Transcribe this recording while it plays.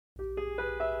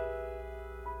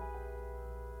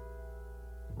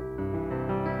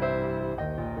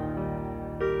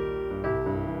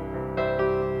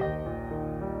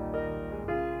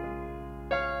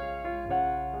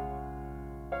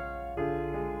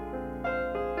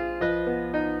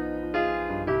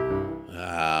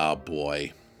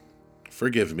boy.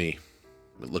 Forgive me.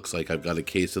 It looks like I've got a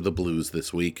case of the blues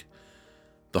this week.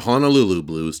 The Honolulu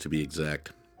blues, to be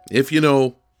exact. If you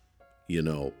know, you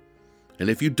know. And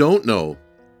if you don't know,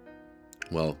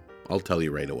 well, I'll tell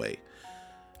you right away.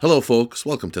 Hello, folks.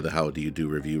 Welcome to the How Do You Do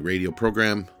review radio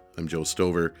program. I'm Joe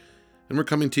Stover, and we're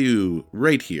coming to you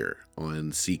right here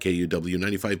on CKUW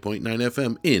 95.9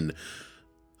 FM in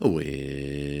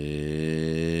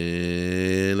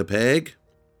Winnipeg.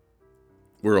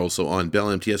 We're also on Bell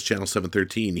MTS Channel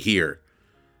 713 here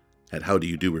at How Do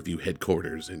You Do Review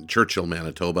headquarters in Churchill,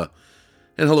 Manitoba.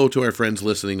 And hello to our friends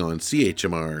listening on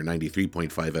CHMR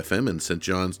 93.5 FM in St.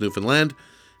 John's, Newfoundland,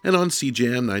 and on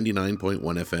CJAM 99.1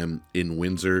 FM in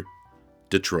Windsor,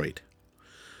 Detroit.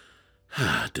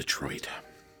 Detroit.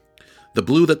 The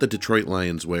blue that the Detroit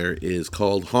Lions wear is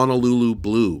called Honolulu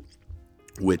Blue,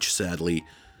 which sadly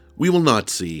we will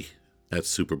not see at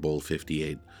Super Bowl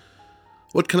 58.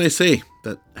 What can I say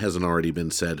that hasn't already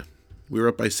been said? We were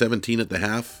up by 17 at the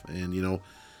half, and,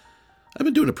 I've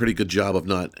been doing a pretty good job of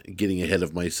not getting ahead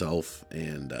of myself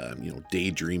and,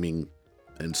 daydreaming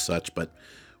and such, but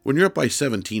when you're up by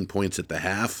 17 points at the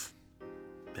half,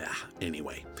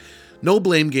 anyway. No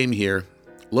blame game here.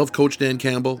 Love Coach Dan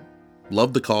Campbell,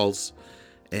 love the calls,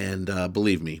 and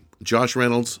believe me, Josh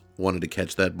Reynolds wanted to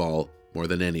catch that ball more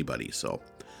than anybody, so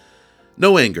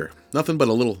no anger, nothing but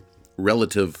a little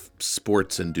relative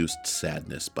sports-induced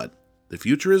sadness, but the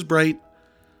future is bright.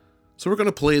 So we're going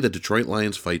to play the Detroit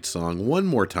Lions fight song one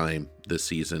more time this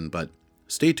season, but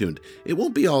stay tuned. It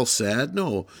won't be all sad,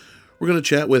 no. We're going to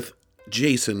chat with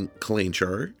Jason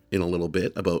Klainchar in a little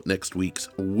bit about next week's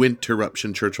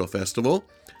Winterruption Churchill Festival,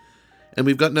 and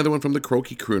we've got another one from the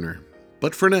Croaky Crooner.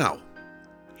 But for now,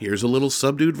 here's a little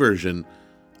subdued version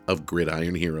of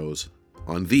Gridiron Heroes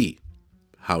on the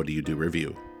How Do You Do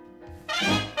review.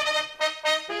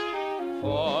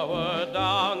 Forward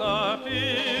down the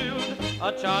field,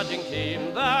 a charging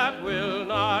team that will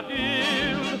not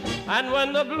yield. And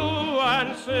when the blue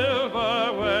and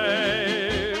silver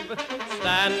wave,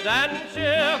 stand and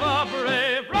cheer the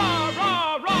brave. Rah,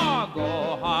 rah, rah,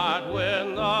 go hard,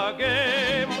 win the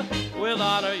game. With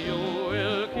honor you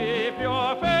will keep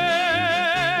your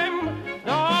fame.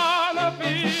 Down the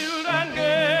field and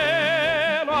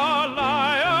gain a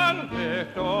Lion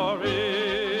victory.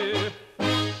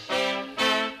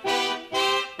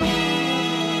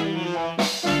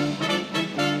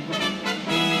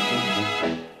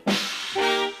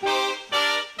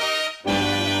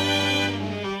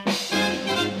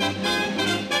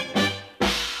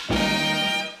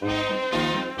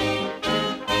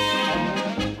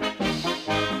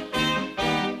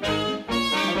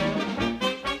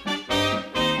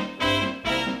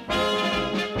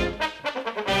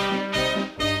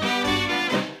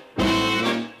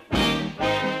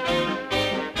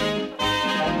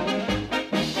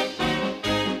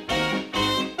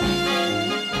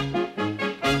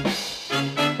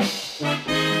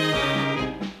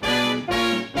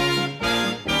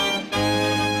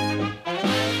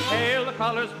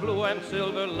 Blue and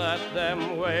silver, let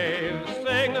them wave.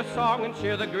 Sing a song and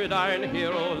cheer the gridiron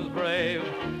heroes brave.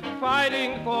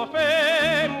 Fighting for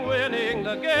fame, winning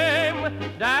the game,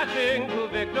 dashing to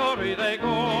victory they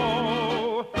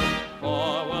go.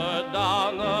 Forward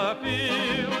down the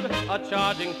field, a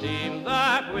charging team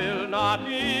that will not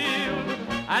yield.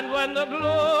 And when the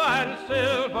blue and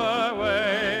silver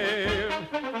wave,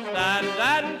 stand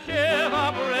and cheer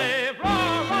the brave.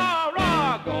 Rah, rah,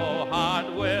 rah, go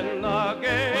hard, win the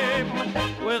game.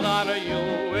 With honor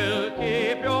you will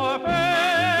keep your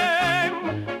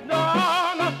fame.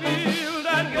 Down the field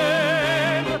and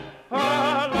gain a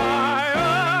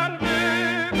Lion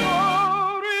victory.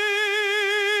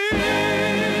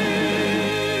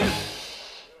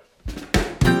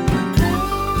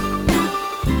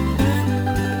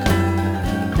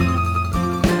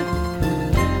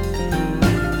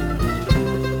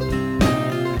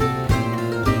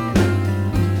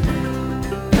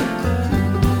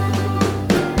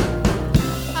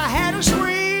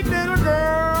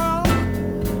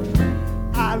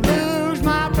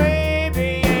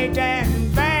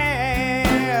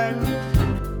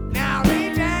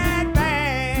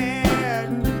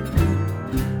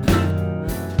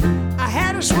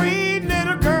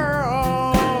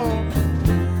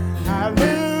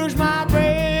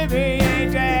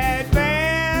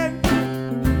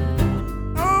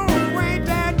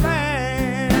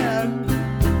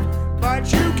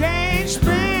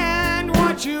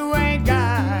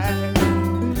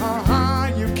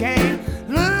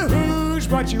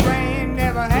 What you ain't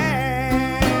never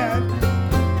had.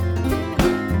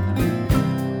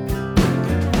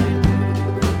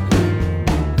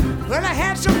 Well, I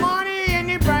had some money in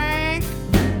the bank.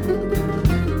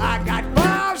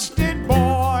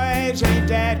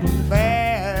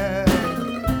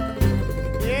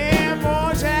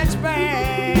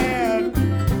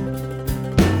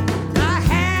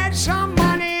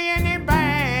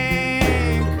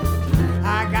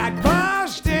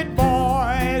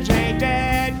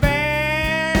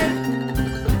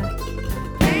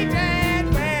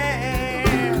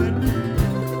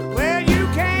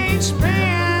 can't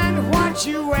spend what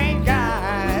you ain't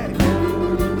got.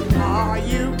 Oh,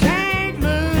 you can't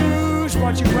lose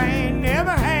what you ain't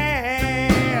never had.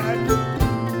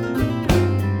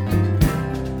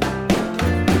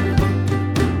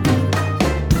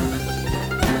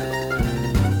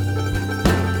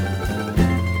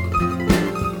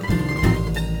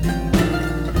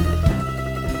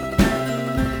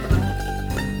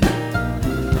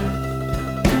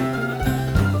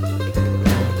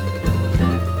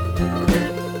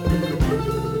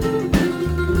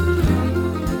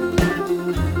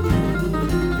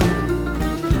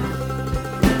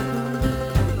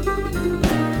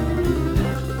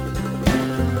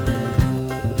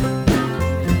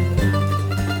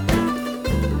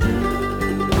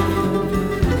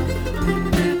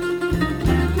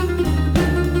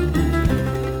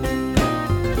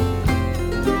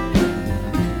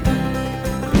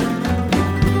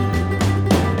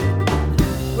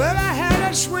 Well, I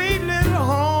had a sweet little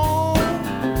home.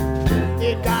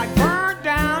 It got burnt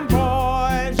down,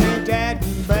 boys, ain't that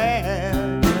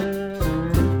bad?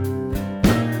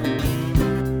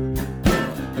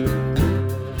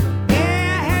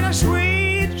 Yeah, I had a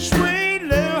sweet, sweet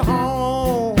little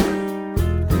home.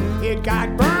 It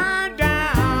got burned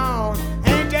down,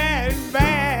 ain't that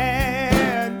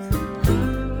bad?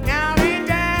 Now ain't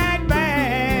that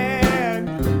bad?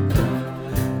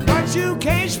 But you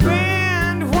can't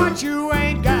spend what you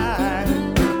ain't got,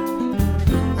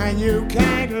 and you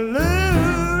can't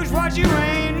lose what you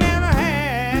ain't never had.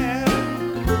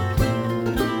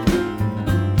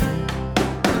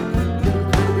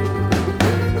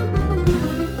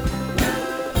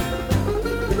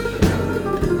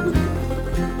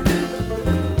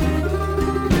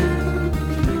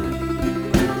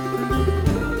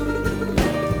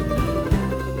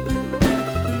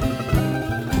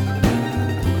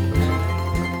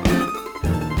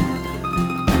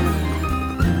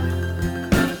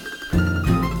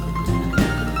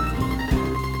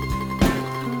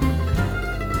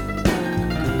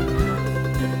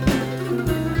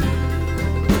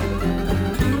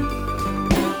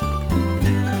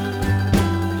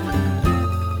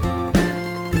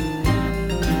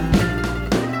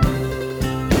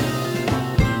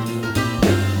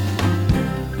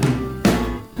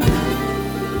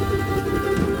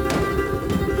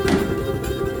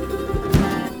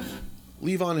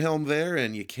 Levon Helm there,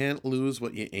 and You Can't Lose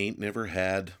What You Ain't Never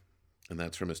Had. And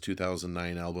that's from his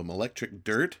 2009 album Electric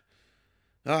Dirt.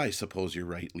 I suppose you're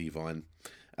right, Levon.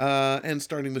 And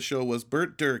starting the show was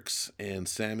Bert Dirks and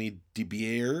Sammy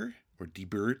DeBeer, or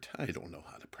DeBert, I don't know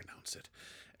how to pronounce it,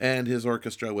 and his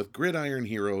orchestra with Gridiron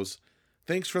Heroes.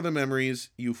 Thanks for the memories,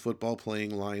 you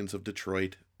football-playing Lions of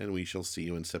Detroit, and we shall see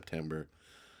you in September.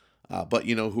 But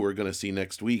you know who we're going to see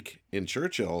next week in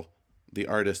Churchill? The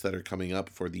artists that are coming up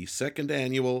for the second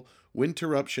annual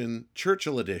Winterruption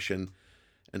Churchill edition.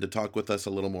 And to talk with us a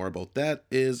little more about that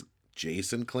is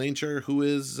Jason Klainchar, who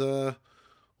is, well,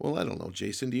 I don't know,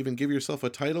 Jason, do you even give yourself a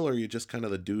title, or are you just kind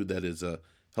of the dude that is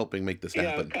helping make this happen?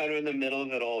 Yeah, I'm kind of in the middle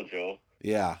of it all, Joe.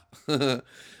 Yeah.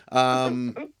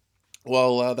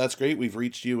 Well, that's great. We've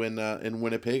reached you in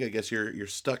Winnipeg. I guess you're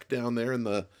stuck down there in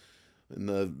the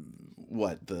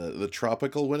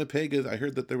tropical Winnipeg. I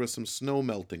heard that there was some snow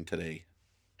melting today.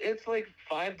 It's like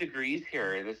 5 degrees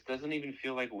here. This doesn't even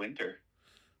feel like winter.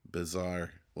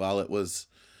 Bizarre. Well, it was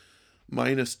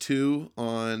 -2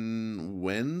 on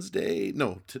Wednesday.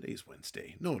 No, today's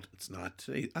Wednesday. No, it's not.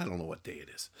 Today, I don't know what day it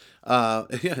is.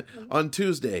 Yeah, on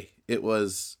Tuesday it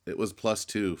was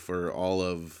 +2 for all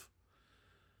of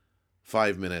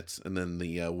 5 minutes, and then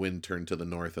the wind turned to the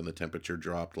north and the temperature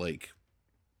dropped like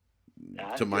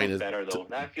That to feels minus. better though.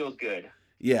 That feels good.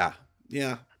 Yeah.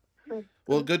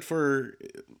 Well, good for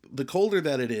the colder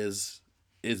that it is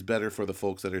better for the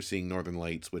folks that are seeing Northern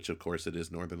Lights, which of course it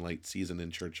is Northern Lights season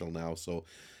in Churchill now. So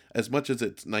as much as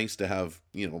it's nice to have,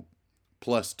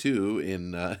 +2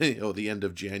 in, the end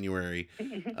of January,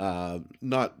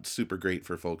 not super great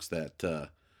for folks that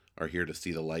are here to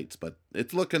see the lights, but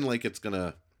it's looking like it's going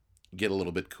to get a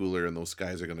little bit cooler and those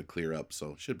skies are going to clear up.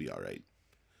 So should be all right.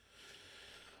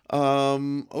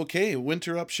 Okay.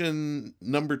 Winterruption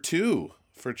number 2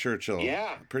 for Churchill.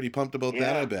 Yeah. Pretty pumped about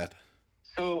that, I bet.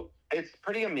 So it's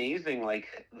pretty amazing,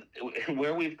 like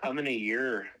where we've come in a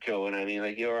year, Joe. And I mean,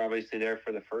 like, you were obviously there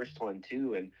for the first one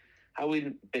too, and how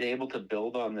we've been able to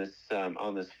build on this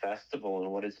festival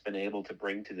and what it's been able to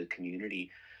bring to the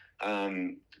community.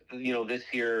 This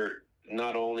year,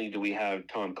 not only do we have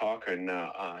Tom Cochran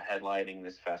headlining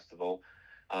this festival,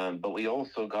 but we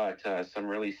also got some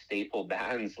really staple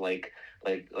bands like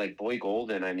Boy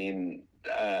Golden. I mean,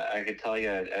 I could tell you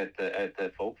at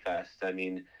the Folk Fest, I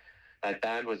mean, that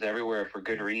band was everywhere for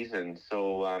good reason.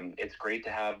 So it's great to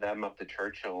have them up to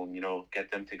Churchill and,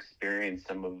 get them to experience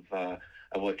some of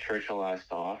what Churchill has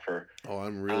to offer. Oh,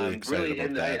 I'm really excited about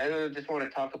And that. I just want to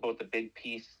talk about the big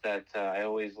piece that I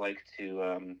always like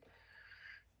to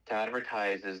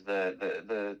advertise is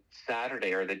the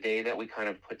Saturday or the day that we kind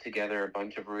of put together a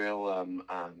bunch of real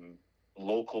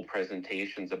local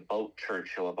presentations about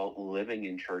Churchill, about living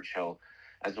in Churchill,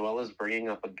 as well as bringing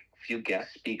up a few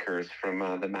guest speakers from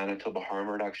the Manitoba Harm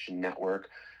Reduction Network,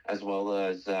 as well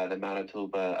as the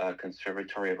Manitoba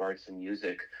Conservatory of Arts and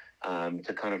Music,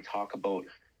 to kind of talk about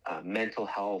mental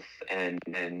health and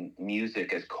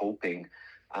music as coping.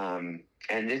 And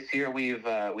this year we've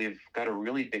got a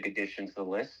really big addition to the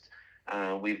list.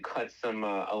 We've got some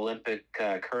Olympic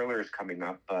curlers coming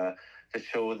up to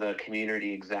show the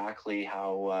community exactly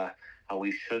how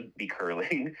we should be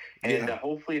curling, and Yeah.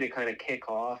 hopefully to kind of kick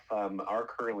off our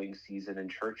curling season in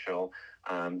Churchill.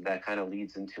 That kind of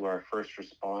leads into our first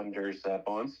responders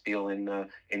bonspiel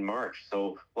in March.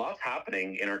 So lots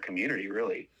happening in our community,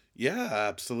 really. Yeah,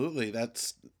 absolutely.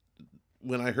 That's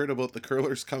when I heard about the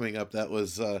curlers coming up, that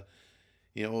was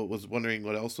was wondering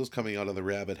what else was coming out of the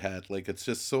rabbit hat. Like, it's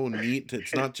just so neat.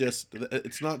 It's not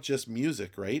just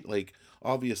music, right? Like,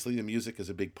 obviously the music is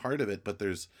a big part of it, but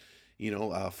there's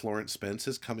Florence Spence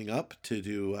is coming up to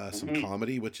do some Mhm.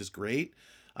 comedy, which is great.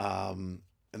 And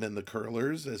then the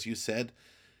curlers, as you said.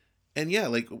 And yeah,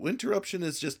 like, Winterruption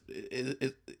is just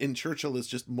in Churchill is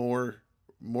just more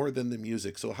than the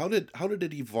music. So how did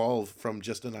it evolve from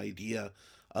just an idea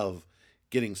of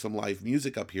getting some live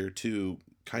music up here to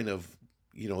kind of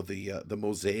the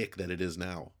mosaic that it is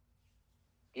now?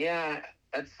 Yeah,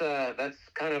 that's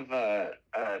kind of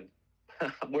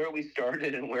where we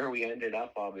started and where we ended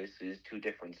up. Obviously, is two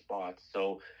different spots.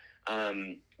 So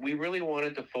we really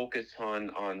wanted to focus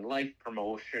on life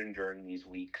promotion during these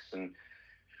weeks, and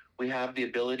we have the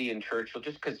ability in Churchill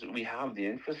just because we have the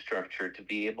infrastructure to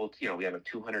be able to. We have a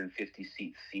 250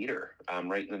 seat theater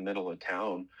right in the middle of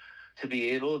town to be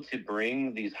able to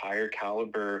bring these higher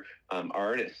caliber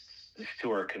artists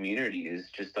to our community is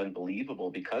just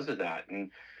unbelievable because of that. And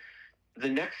the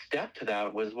next step to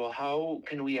that was, well, how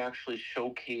can we actually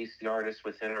showcase the artists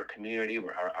within our community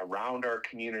or around our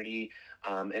community,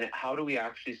 and how do we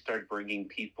actually start bringing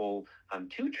people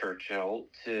to Churchill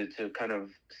to kind of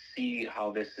see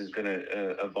how this is going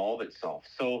to evolve itself.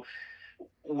 So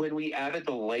when we added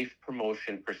the life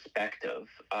promotion perspective,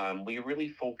 we really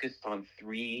focused on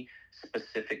three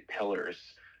specific pillars,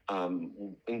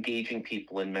 engaging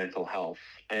people in mental health.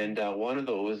 And one of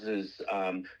those is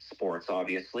sports,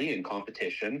 obviously, and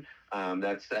competition.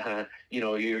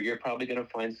 You're probably going to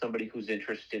find somebody who's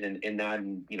interested in that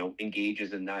and,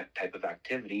 engages in that type of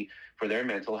activity for their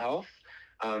mental health.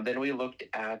 Then we looked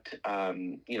at,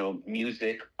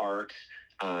 music, art,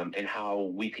 and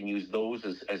how we can use those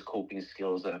as coping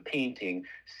skills, painting,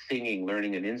 singing,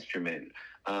 learning an instrument.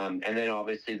 And then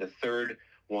obviously the third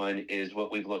one is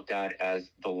what we've looked at as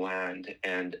the land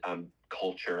and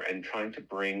culture and trying to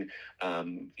bring,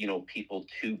 people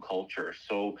to culture.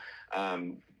 So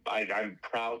I'm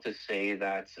proud to say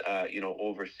that,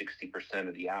 over 60%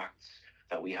 of the acts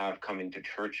that we have coming to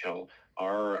Churchill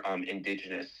are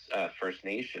Indigenous First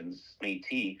Nations,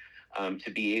 Métis,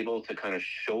 to be able to kind of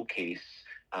showcase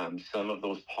some of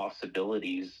those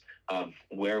possibilities of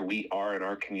where we are in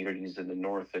our communities in the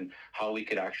north and how we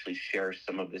could actually share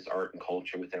some of this art and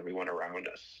culture with everyone around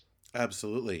us.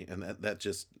 Absolutely. And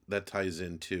that ties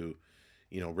into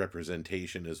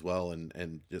representation as well,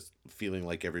 and just feeling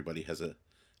like everybody has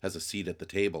a seat at the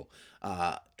table.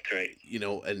 Great.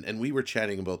 And we were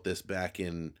chatting about this back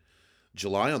in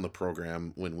July on the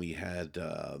program when we had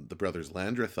the brothers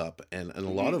Landreth up, and a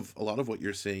lot of what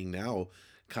you're saying now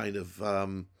kind of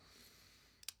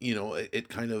it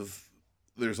kind of,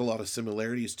 there's a lot of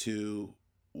similarities to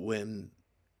when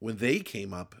they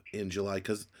came up in July,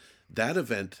 because that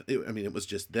event, it was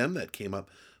just them that came up,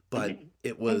 but Mm-hmm.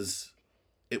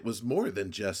 it was more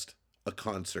than just a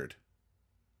concert.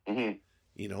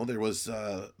 Mm-hmm. There was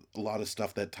a lot of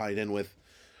stuff that tied in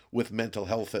with mental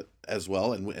health as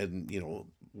well, and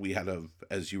we had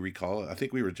as you recall, I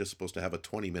think we were just supposed to have a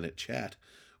 20-minute chat,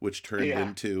 which turned Yeah.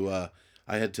 into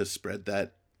I had to spread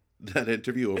that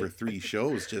interview over three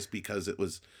shows just because it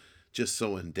was just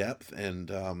so in depth, and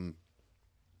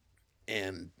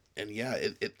yeah,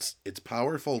 it's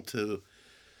powerful to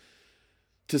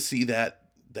see that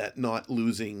not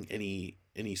losing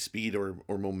any speed or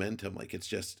momentum. Like, it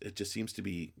just seems to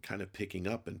be kind of picking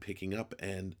up and picking up,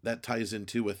 and that ties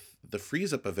into with the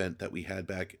freeze up event that we had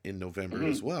back in November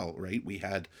as Mm-hmm. well, right? We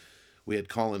had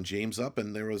Colin James up,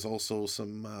 and there was also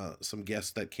some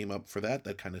guests that came up for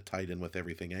that kind of tied in with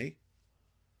everything, eh?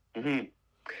 Hmm.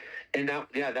 And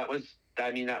that was,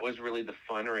 I mean, that was really the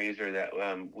fundraiser that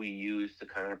we used to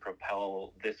kind of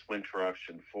propel this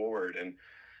Winterruption forward.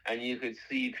 And you could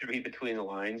see, you could read between the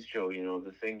lines, Joe. You know,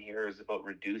 the thing here is about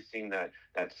reducing that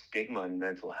stigma in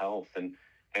mental health,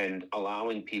 and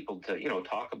allowing people to, you know,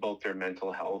 talk about their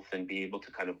mental health and be able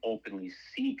to kind of openly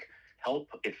seek help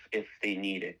if they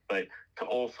need it, but to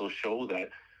also show that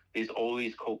all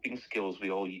these coping skills we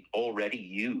all already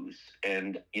use,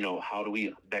 and you know, how do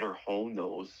we better hone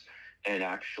those and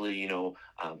actually, you know,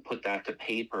 put that to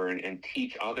paper, and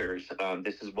teach others,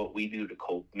 this is what we do to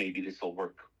cope, maybe this will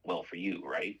work well for you,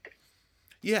 right?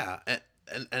 Yeah,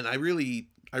 and I really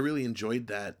enjoyed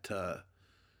that.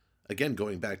 Again,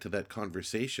 going back to that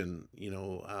conversation,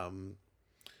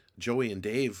 Joey and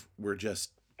Dave were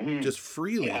Mhm. just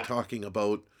freely Yeah. talking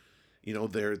about,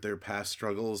 their past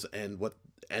struggles and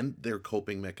their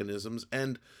coping mechanisms,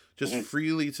 and just Hmm.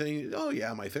 freely saying, "Oh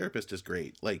yeah, my therapist is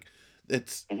great." Like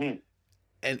it's Hmm.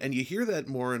 and you hear that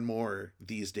more and more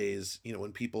these days.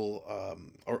 When people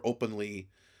are openly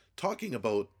talking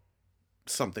about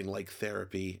something like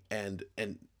therapy, and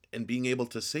being able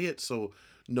to say it so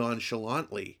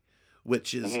nonchalantly,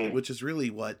 which is Hmm. which is really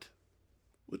what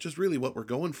which is really what we're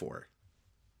going for.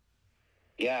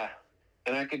 Yeah,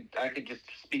 and I could just,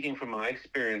 speaking from my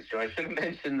experience, Joe, I should have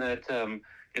mentioned that,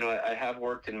 you know, I have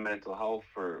worked in mental health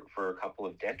for a couple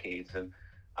of decades, and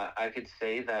I could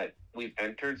say that we've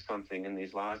entered something in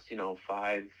these last, you know,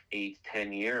 5, 8,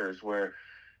 10 years where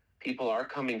people are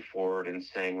coming forward and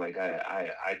saying, like,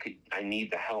 I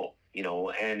need the help, you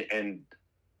know. And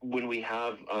when we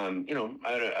have, you know,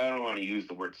 I don't want to use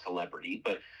the word celebrity,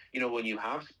 but you know, when you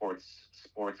have sports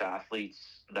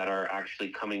athletes that are actually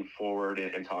coming forward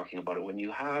and talking about it, when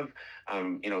you have,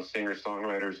 you know, singer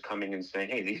songwriters coming and saying,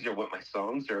 hey, these are what my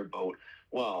songs are about,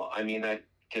 well, I mean, that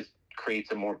just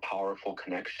creates a more powerful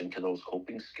connection to those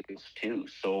coping skills too.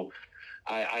 So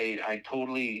I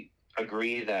totally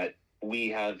agree that we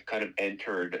have kind of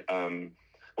entered,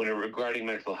 when regarding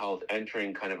mental health,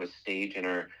 entering kind of a stage in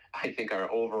our, I think,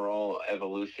 our overall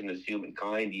evolution as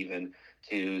humankind, even,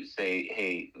 to say,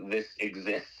 hey, this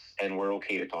exists and we're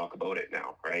okay to talk about it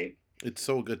now, right? It's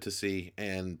so good to see,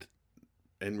 and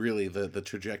really the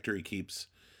trajectory keeps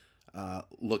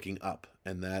looking up,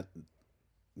 and that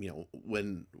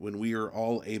when we are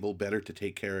all able better to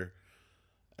take care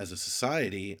as a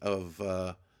society of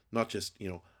not just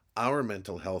our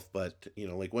mental health, but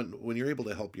like when you're able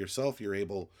to help yourself, you're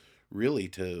able really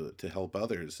to help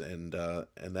others, and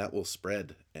that will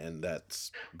spread, and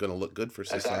that's going to look good for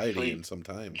That's society in actually, some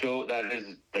time. Joe, that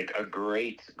is like a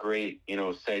great, you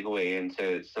know, segue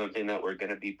into something that we're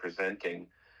going to be presenting.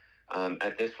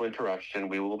 At this Winterruption,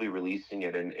 we will be releasing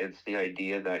it, and it's the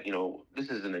idea that, you know, this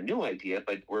isn't a new idea,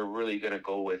 but we're really going to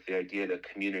go with the idea that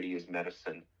community is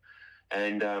medicine.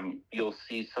 And you'll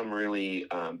see some really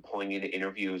poignant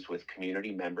interviews with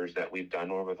community members that we've done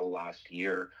over the last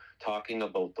year, talking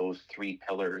about those three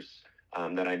pillars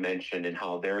that I mentioned and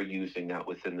how they're using that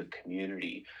within the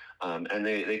community. And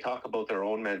they talk about their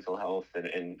own mental health,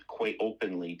 and quite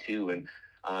openly too. And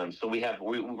so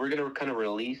we're going to kind of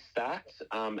release that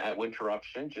at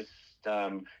Winterruption, just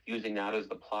using that as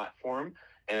the platform.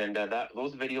 And that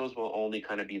those videos will only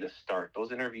kind of be the start.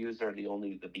 Those interviews are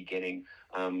the beginning.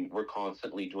 We're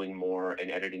constantly doing more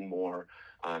and editing more,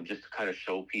 just to kind of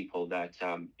show people that,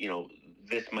 you know,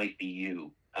 this might be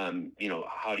you. You know,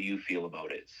 how do you feel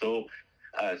about it? So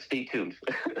stay tuned.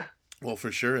 Well,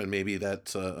 for sure, and maybe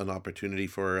that's an opportunity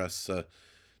for us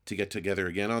to get together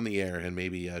again on the air, and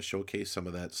maybe showcase some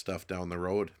of that stuff down the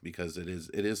road, because it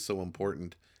is so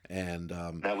important. And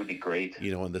That would be great.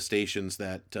 and the stations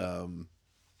that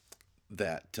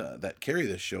carry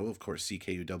this show, of course,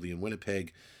 CKUW in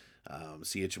Winnipeg,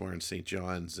 CHMR in St.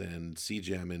 John's, and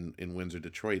CJAM in Windsor,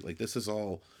 Detroit. Like, this is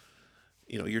all,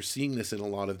 you're seeing this in a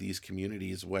lot of these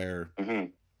communities Hmm.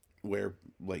 where,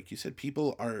 like you said,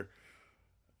 people are,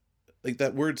 like,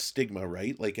 that word stigma,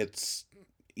 right? Like, it's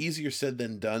easier said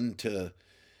than done to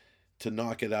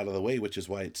knock it out of the way, which is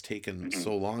why it's taken Hmm.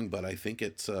 so long. But I think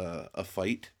it's a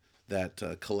fight that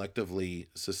collectively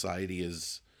society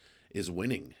is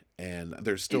winning, and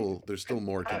there's still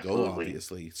more to go. Absolutely.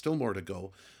 Obviously, still more to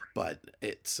go, but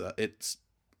it's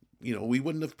we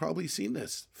wouldn't have probably seen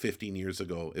this 15 years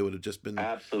ago. It would have just been,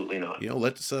 Absolutely not.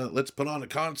 let's put on a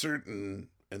concert, and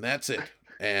that's it.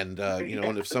 And Yeah.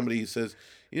 and if somebody says,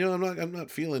 I'm not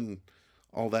feeling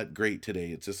all that great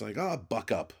today, it's just like,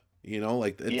 buck up.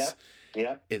 Like, Yeah.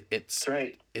 Yeah. it's That's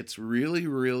right. it's really,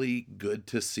 really good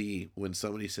to see when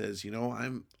somebody says,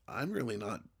 I'm really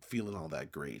not feeling all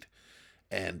that great.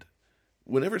 And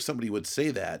whenever somebody would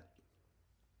say that,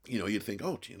 you'd think,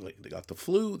 oh, gee, like they got the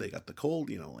flu, they got the cold,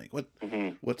 like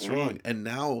what's wrong? And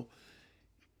now,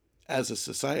 as a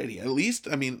society, at least,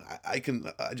 I mean, I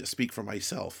just speak for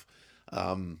myself.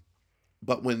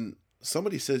 But when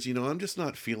somebody says, I'm just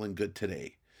not feeling good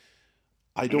today,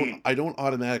 I don't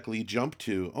automatically jump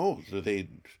to, oh, do they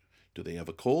have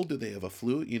a cold? Do they have a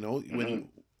flu? When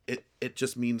it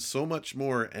just means so much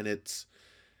more, and it's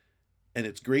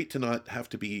great to not have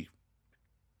to be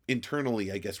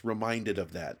internally, I guess, reminded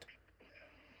of that.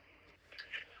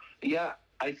 Yeah,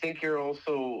 I think you're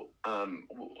also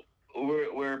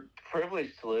we're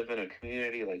privileged to live in a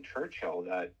community like Churchill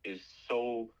that is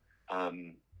so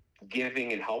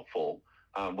giving and helpful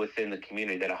within the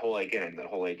community. That whole idea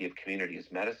of community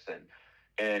is medicine,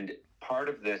 and part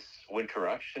of this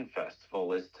Winterruption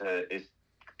festival is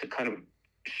to kind of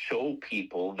show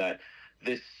people that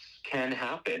this can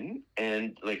happen,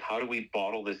 and like, how do we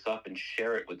bottle this up and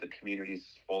share it with the communities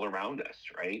all around us,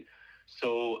 right?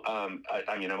 So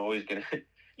I mean, I'm always going to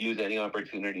use any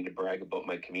opportunity to brag about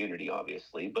my community,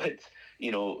 obviously, but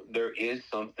there is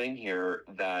something here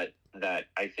that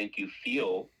I think you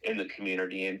feel in the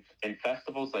community, and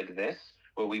festivals like this,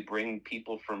 where we bring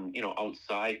people from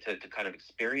outside to kind of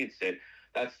experience it.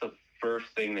 That's the first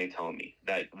thing they tell me,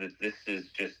 that this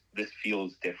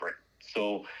feels different.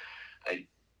 So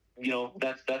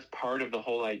that's part of the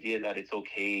whole idea, that it's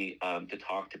okay to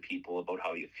talk to people about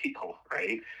how you feel,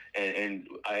 right? And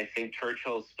I think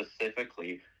Churchill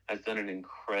specifically has done an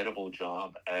incredible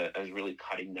job as really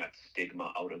cutting that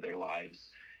stigma out of their lives,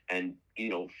 and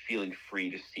feeling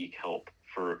free to seek help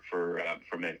for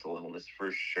mental illness,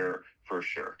 for sure.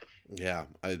 Yeah,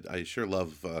 I sure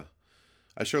love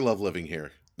living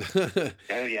here.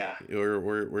 Oh yeah,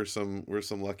 we're some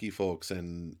lucky folks,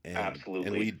 and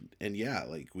absolutely, and yeah,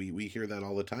 like we hear that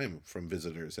all the time from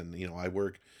visitors, and I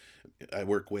work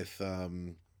with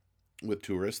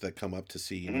tourists that come up to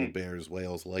see bears,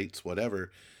 whales, lights,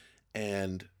 whatever,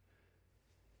 and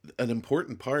an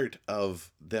important part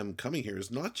of them coming here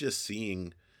is not just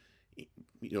seeing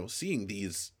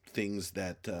these things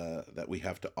that we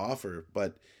have to offer,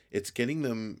 but it's getting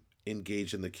them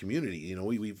engaged in the community.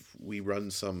 We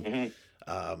run some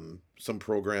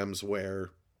programs where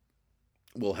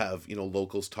we'll have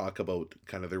locals talk about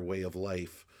kind of their way of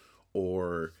life,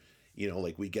 or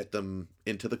like we get them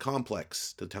into the town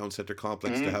center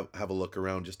complex, to have a look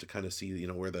around, just to kind of see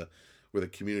where the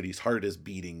community's heart is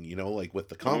beating. Like with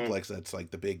the complex, that's like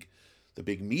the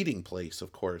big meeting place,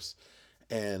 of course,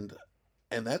 and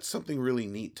that's something really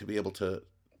neat to be able to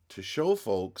show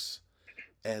folks.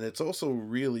 And it's also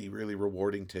really, really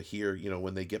rewarding to hear,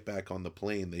 when they get back on the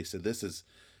plane, they said, this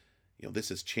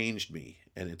has changed me.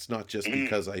 And it's not just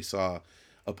because I saw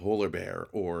a polar bear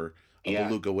or a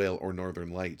beluga whale or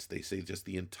northern lights. They say just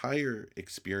the entire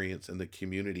experience and the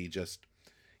community, just,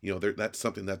 that's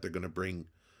something that they're going to bring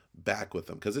back with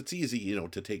them. Because it's easy,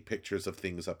 to take pictures of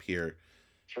things up here.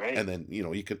 Right. And then,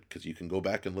 because you can go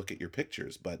back and look at your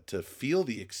pictures. But to feel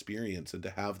the experience and to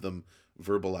have them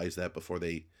verbalize that before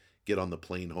they get on the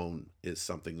plane home is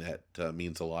something that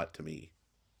means a lot to me.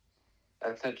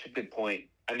 That's such a good point.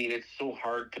 I mean, it's so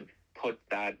hard to put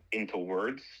that into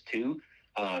words too.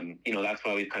 That's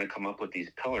why we've kind of come up with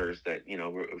these pillars that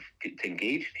to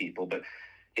engage people. But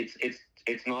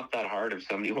it's not that hard if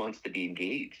somebody wants to be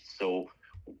engaged. So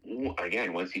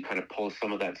again, once you kind of pull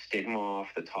some of that stigma off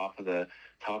the top of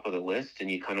the list,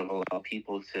 and you kind of allow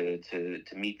people to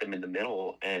meet them in the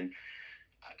middle, and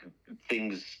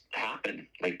things happen,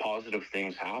 like positive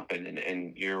things happen.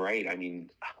 And you're right. I mean,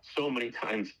 so many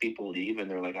times people leave and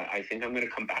they're like, I think I'm going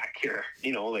to come back here.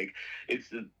 Like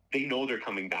they know they're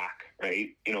coming back, right?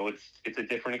 It's a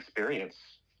different experience.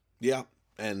 Yeah.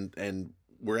 And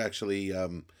we're actually,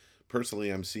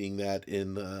 personally, I'm seeing that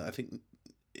in, I think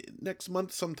next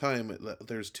month sometime.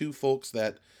 There's two folks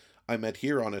that I met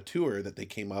here on a tour that they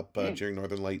came up during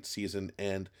Northern Lights season,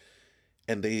 and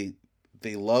they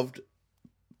loved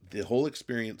the whole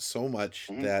experience so much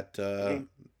that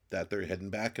that they're heading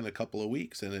back in a couple of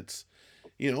weeks. And it's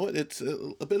it's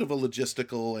a bit of a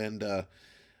logistical and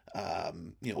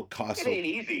cost. It ain't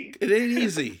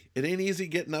easy. It ain't easy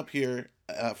getting up here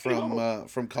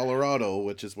from Colorado,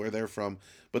 which is where they're from,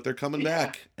 but they're coming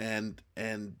back, and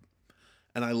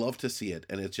I love to see it.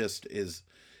 And it just is,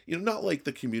 not like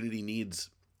the community needs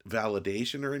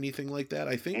validation or anything like that.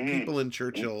 I think people in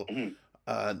Churchill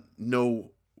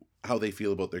know how they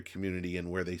feel about their community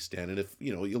and where they stand. And if,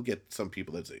 you'll get some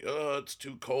people that say, oh, it's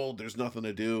too cold, there's nothing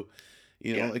to do.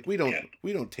 Like we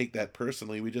don't take that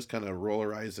personally. We just kind of roll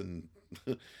our eyes and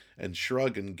and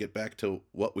shrug and get back to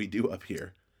what we do up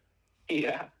here.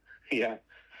 Yeah.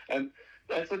 And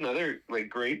That's another like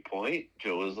great point,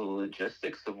 Joe, is the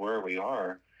logistics of where we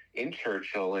are in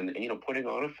Churchill and putting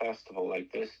on a festival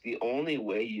like this. The only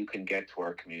way you can get to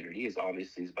our community is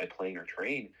by plane or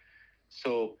train.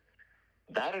 So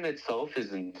that in itself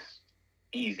isn't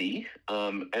easy.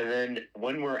 And then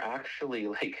when we're actually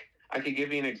like, I could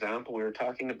give you an example. We were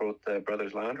talking about the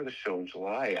Brothers Landreth show in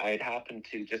July. I had happened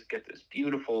to just get this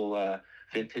beautiful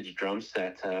vintage drum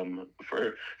set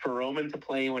for Roman to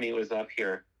play when he was up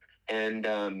here, and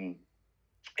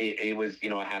it was,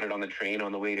 I had it on the train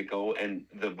on the way to go, and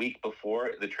the week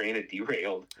before the train had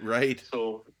derailed. Right.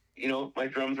 So my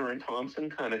drums were in Thompson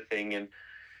kind of thing, and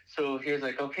so he was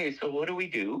like, okay, so what do?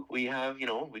 We have,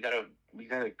 we got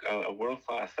a world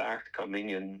class act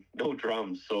coming and no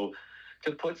drums. So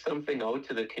to put something out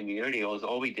to the community,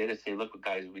 all we did is say, look,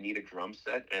 guys, we need a drum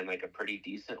set and like a pretty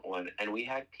decent one. And we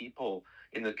had people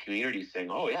in the community saying,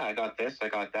 oh yeah, I got this, I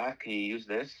got that. Can you use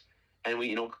this? And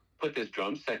we, put this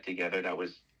drum set together that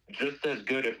was just as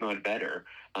good, if not better,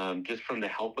 just from the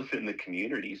help within the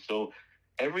community. So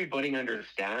everybody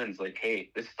understands, like, hey,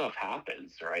 this stuff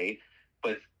happens, right?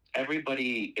 But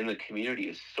everybody in the community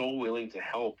is so willing to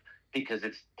help because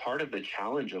it's part of the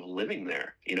challenge of living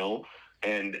there,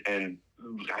 and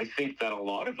I think that a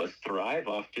lot of us thrive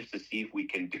off just to see if we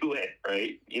can do it,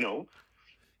 right?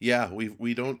 Yeah,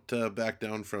 we don't back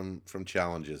down from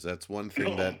challenges. That's one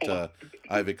thing that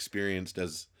I've experienced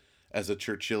as a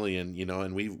Churchillian,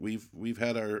 and we've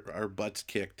had our butts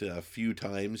kicked a few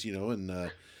times,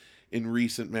 in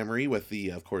recent memory with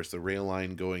of course the rail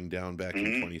line going down back in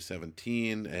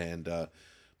 2017 and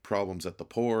problems at the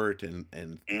port and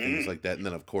things like that, and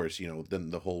then of course then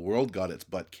the whole world got its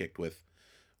butt kicked with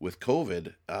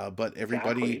COVID, but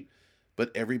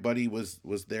everybody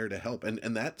was there to help,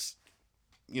 and that's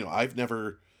I've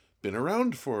never been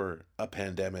around for a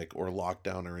pandemic or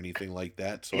lockdown or anything like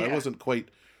that, so I wasn't quite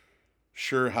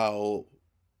sure how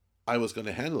I was going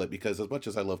to handle it, because as much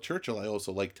as I love Churchill, I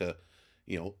also like to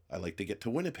I like to get to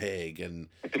Winnipeg and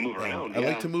to move around. I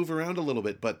like to move around a little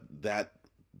bit, but that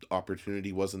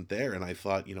opportunity wasn't there, and I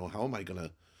thought, how am I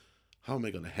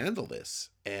gonna handle this?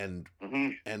 And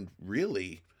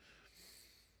really,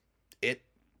 it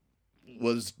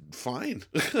was fine.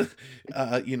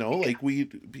 Like we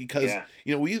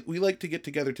like to get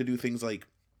together to do things like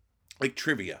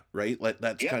trivia, right?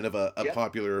 That's kind of a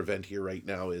popular event here right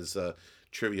now is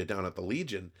trivia down at the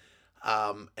Legion.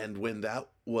 And when that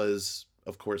was,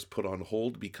 of course, put on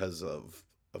hold because of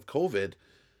COVID,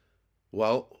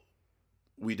 well,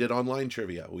 we did online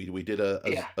trivia. We did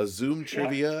a Zoom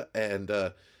trivia, and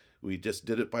we just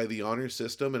did it by the honor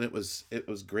system, and it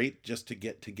was great just to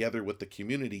get together with the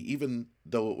community, even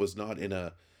though it was not in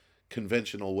a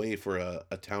conventional way for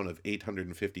a town of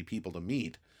 850 people to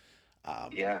meet.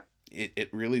 It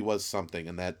really was something,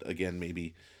 and that again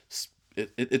maybe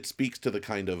it speaks to the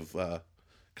kind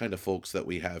of folks that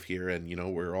we have here, and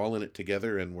we're all in it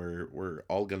together, and we're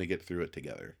all going to get through it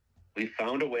together. We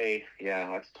found a way. Yeah,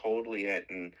 that's totally it.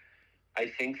 And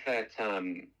I think that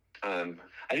I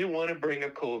didn't want to bring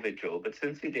up COVID, Joe, but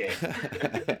since you did,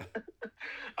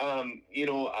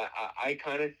 I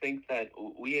kind of think that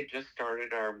we had just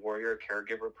started our Warrior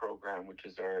Caregiver program, which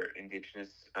is our Indigenous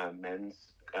men's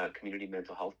community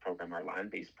mental health program, our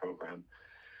land-based program.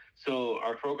 So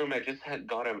our program had just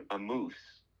got a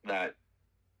moose that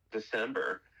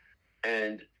December,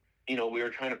 and we were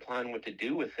trying to plan what to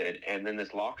do with it, and then this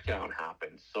lockdown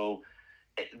happened. So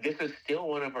this is still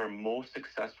one of our most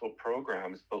successful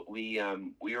programs, but we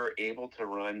were able to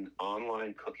run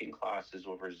online cooking classes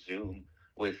over Zoom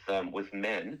with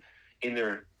men in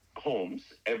their homes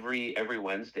every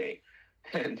Wednesday.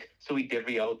 And so we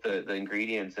divvy out the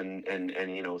ingredients and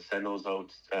send those out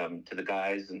to the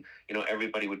guys, and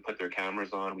everybody would put their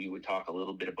cameras on. We would talk a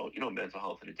little bit about mental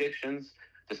health and addictions.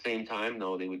 At the same time,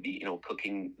 though, they would be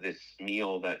cooking this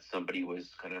meal that somebody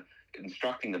was kind of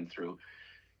instructing them through.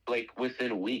 Like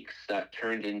within weeks, that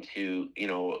turned into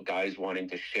guys wanting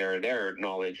to share their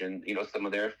knowledge and some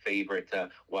of their favorite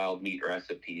wild meat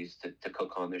recipes to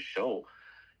cook on this show.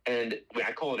 And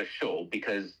I call it a show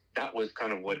because that was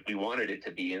kind of what we wanted it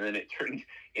to be. And then it turned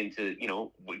into,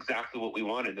 exactly what we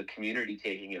wanted, the community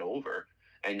taking it over.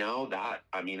 And now that,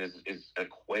 is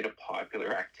quite a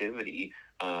popular activity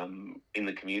in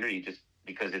the community, just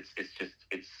because it's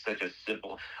such a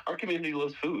simple, our community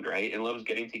loves food, right? And loves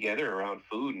getting together around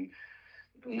food. And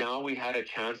now we had a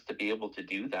chance to be able to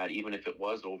do that, even if it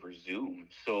was over Zoom.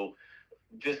 So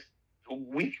just,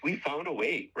 we found a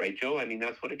way, right, Joe?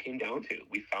 That's what it came down to.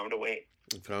 We found a way.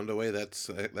 We found a way.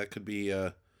 That could be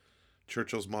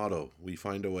Churchill's motto. We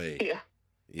find a way.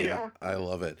 Yeah. I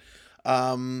love it.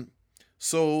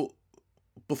 So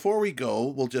before we go,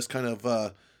 we'll just kind of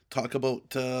talk about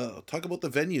the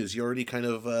venues. You already kind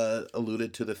of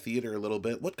alluded to the theater a little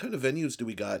bit. What kind of venues do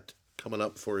we got coming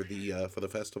up for the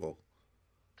festival?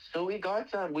 So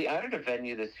we added a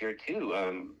venue this year too.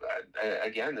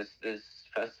 Again, this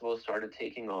festival started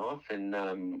taking off,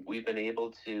 and we've been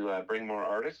able to bring more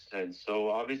artists. And so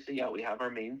obviously, yeah, we have our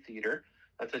main theater.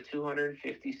 That's a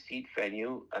 250 seat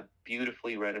venue, a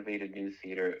beautifully renovated new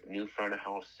theater, new front of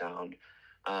house sound,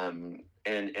 and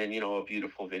a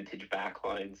beautiful vintage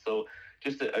backline. So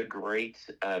just a great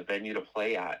venue to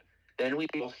play at. Then we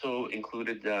also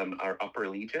included our Upper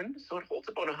Legion, so it holds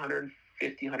about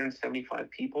 150,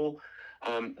 175 people.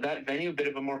 That venue, a bit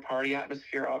of a more party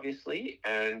atmosphere, obviously,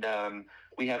 and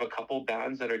we have a couple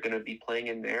bands that are going to be playing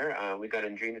in there. We got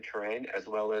Andrina Terrain as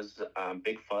well as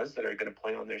Big Fuzz that are going to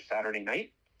play on there Saturday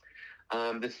night.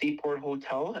 The Seaport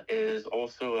Hotel is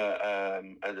also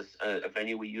a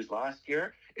venue we used last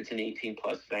year. It's an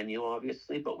 18-plus venue,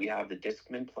 obviously, but we have the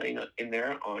Discman playing in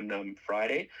there on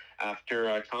Friday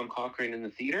after Tom Cochrane in the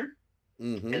theater.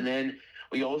 Mm-hmm. And then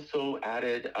we also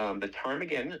added the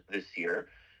Ptarmigan this year,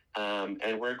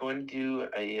 and we're going to do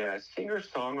a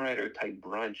singer-songwriter type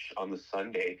brunch on the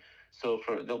Sunday. So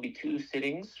there'll be 2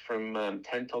 sittings from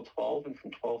 10 till 12 and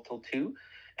from 12 till 2.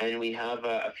 And we have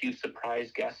a few surprise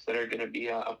guests that are going to be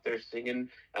up there singing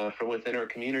from within our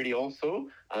community also,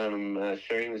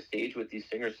 sharing the stage with these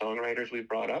singer-songwriters we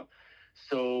brought up.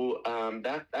 So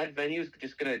that venue is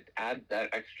just going to add that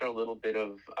extra little bit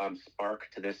of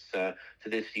spark to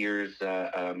this year's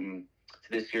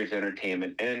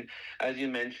entertainment. And as you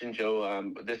mentioned,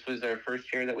 Joe, this was our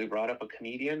first year that we brought up a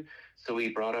comedian. So we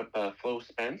brought up Flo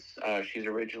Spence. She's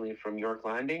originally from York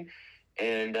Landing.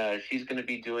 And she's going to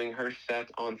be doing her set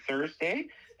on Thursday,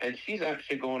 and she's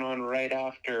actually going on right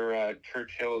after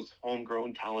Churchill's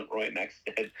homegrown talent Roy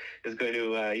Mexted is going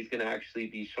to. He's going to actually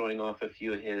be showing off a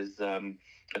few of his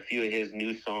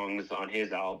new songs on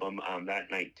his album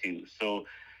that night too. So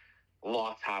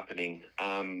lots happening.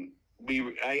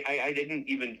 I didn't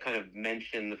even kind of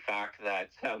mention the fact that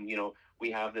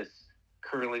we have this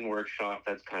curling workshop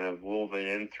that's kind of woven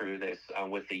in through this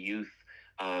with the youth.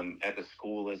 At the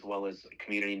school as well as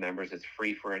community members. It's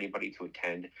free for anybody to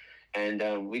attend.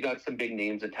 And we got some big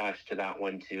names attached to that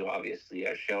one too, obviously.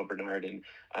 Shell Bernard and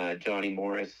Johnny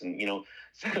Morris and,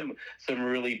 some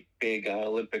really big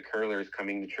Olympic hurlers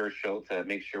coming to Churchill to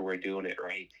make sure we're doing it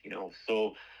right,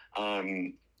 So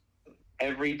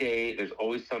every day there's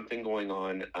always something going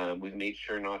on. We've made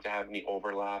sure not to have any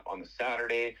overlap on the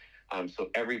Saturday. So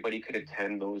everybody could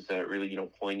attend those really,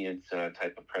 poignant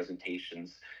type of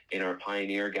presentations in our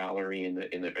Pioneer Gallery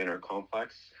in our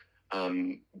complex.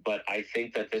 But I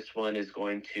think that this one is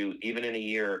going to, even in a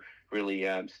year, really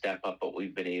step up what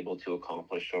we've been able to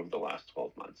accomplish over the last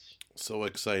 12 months. So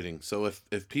exciting. So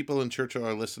if people in Churchill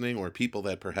are listening, or people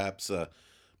that perhaps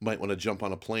might want to jump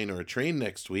on a plane or a train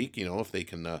next week, if they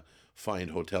can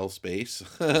find hotel space,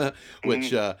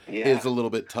 which is a little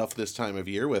bit tough this time of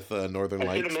year with Northern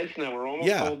Lights. I should have mentioned that we're almost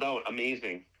sold out.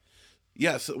 Amazing.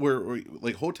 Yes, we're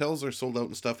like hotels are sold out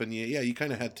and stuff, and you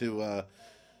kind of had to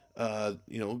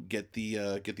get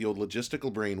the old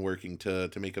logistical brain working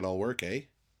to make it all work, eh?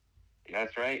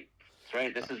 That's right.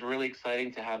 This is really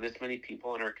exciting to have this many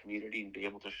people in our community and be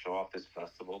able to show off this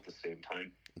festival at the same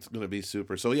time. It's going to be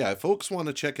super. So yeah, if folks want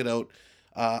to check it out,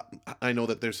 I know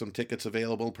that there's some tickets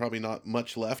available, probably not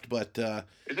much left, but there's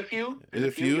a few. There's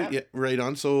a few, yeah, right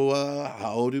on. So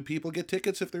how do people get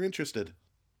tickets if they're interested?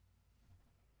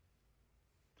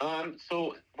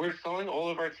 So we're selling all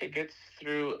of our tickets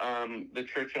through the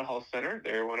Churchill Health Center.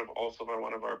 They're one of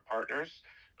our partners,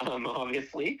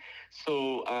 obviously.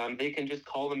 So they can just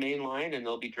call the main line and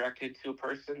they'll be directed to a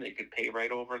person. They could pay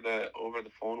right over the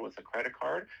phone with a credit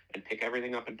card and pick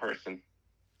everything up in person.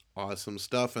 Awesome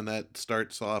stuff. And that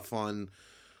starts off on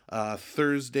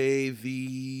Thursday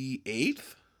the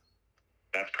 8th?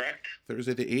 That's correct.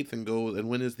 Thursday the 8th, and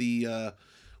when is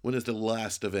the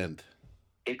last event?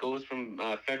 It goes from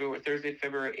Thursday,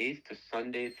 February 8th to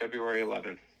Sunday, February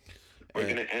 11th. We're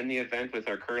going to end the event with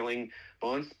our curling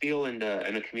bonspiel and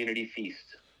a community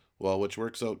feast. Well, which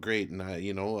works out great, and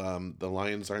the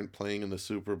Lions aren't playing in the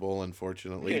Super Bowl,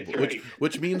 unfortunately,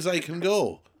 which means I can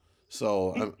go.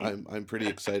 So I'm pretty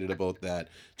excited about that.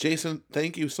 Jason,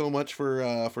 thank you so much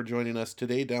for joining us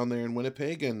today down there in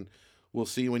Winnipeg, and we'll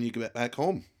see you when you get back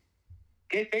home.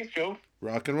 Okay, thanks, Joe.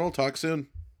 Rock and roll. Talk soon.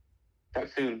 Talk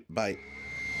soon. Bye.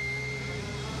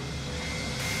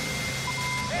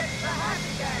 It's the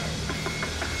happy day.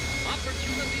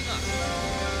 Opportunity knock.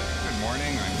 Good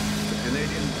morning. I'm the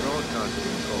Canadian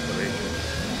Broadcasting Corporation.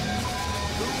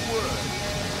 2 words.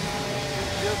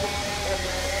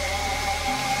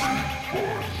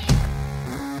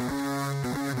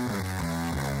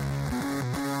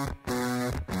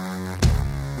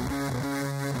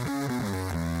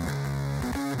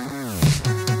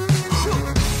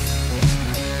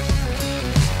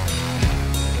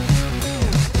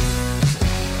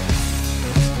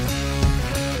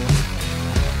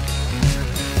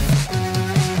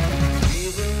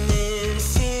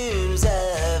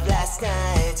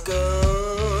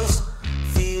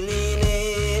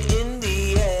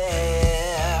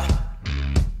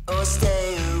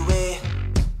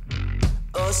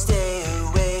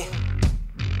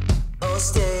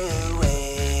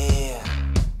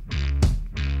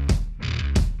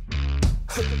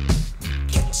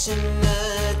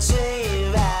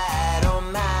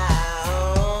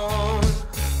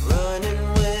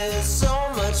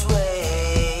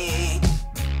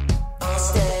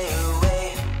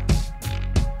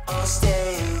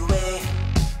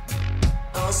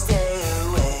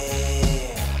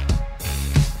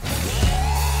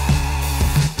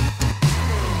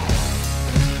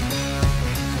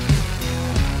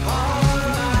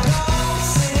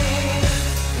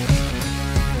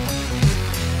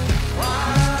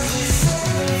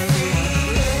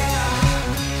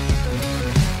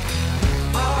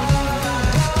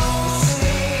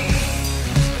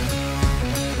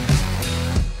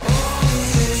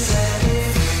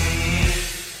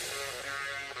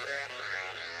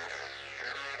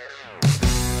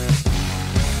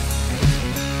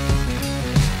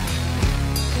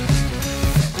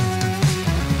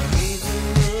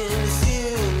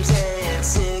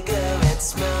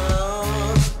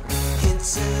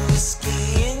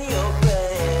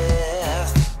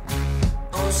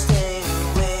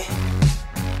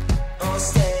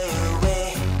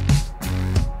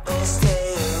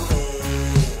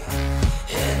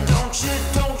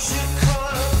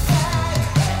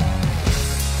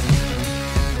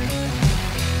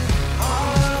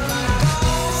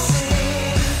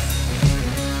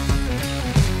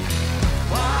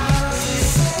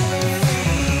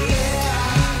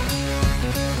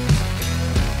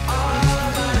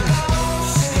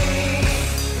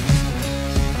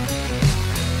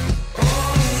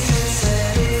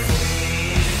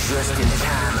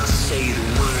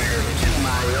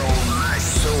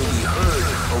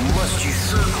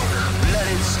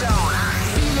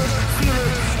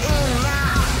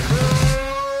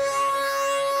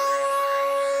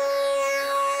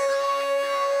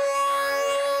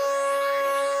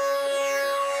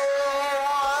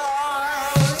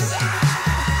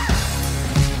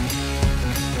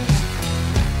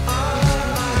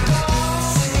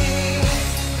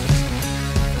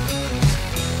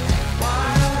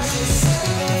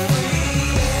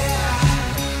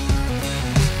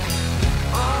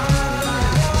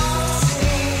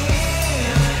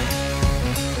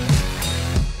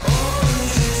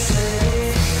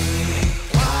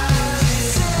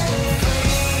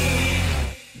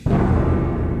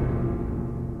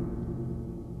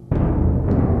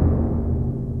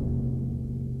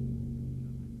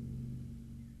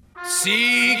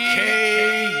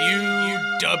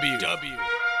 CKUW.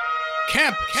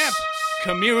 Camp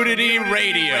Community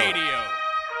Radio.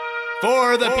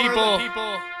 For the people,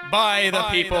 by the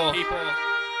people.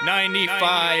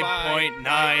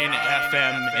 95.9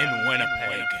 FM in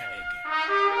Winnipeg.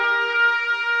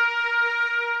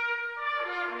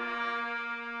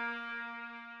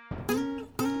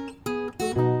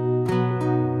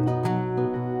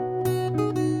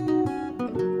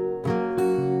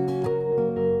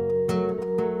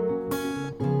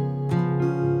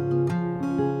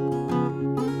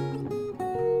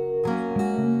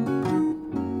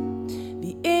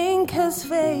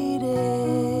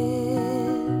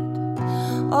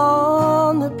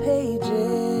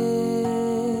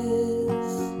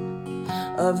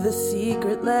 Of the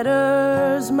secret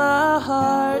letters my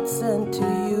heart sent to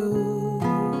you.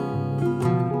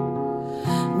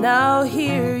 Now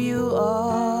here you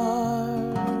are,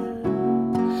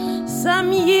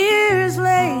 some years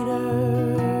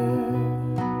later,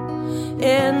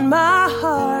 and my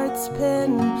heart's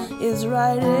pen is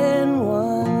writing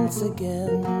once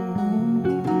again.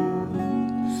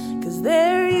 'Cause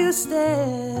there you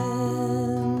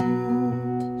stand,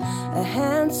 a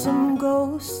handsome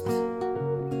ghost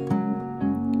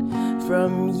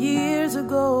from years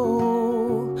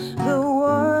ago, the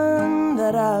one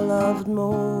that I loved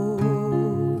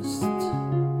most.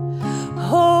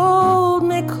 Hold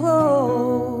me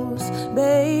close,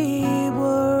 babe,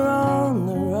 we're on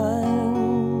the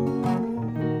run.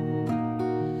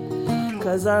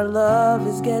 'Cause our love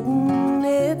is getting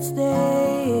its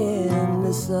day in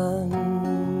the sun.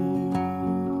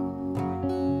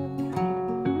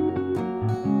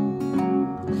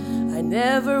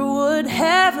 Never would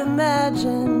have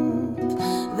imagined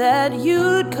that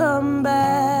you'd come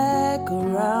back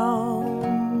around.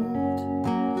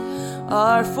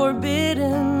 Our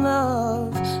forbidden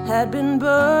love had been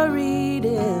buried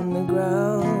in the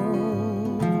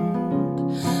ground.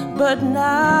 But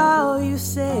now you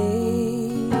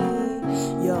say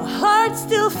your heart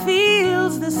still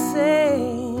feels the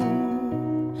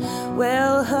same.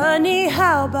 Well, honey,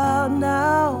 how about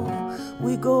now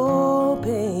we go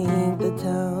paint the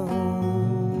town?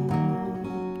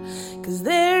 'Cause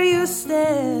there you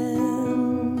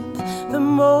stand, the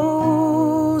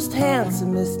most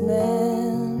handsomest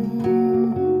man.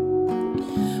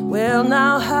 Well,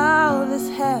 now how this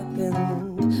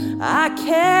happened, I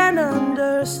can't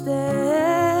understand.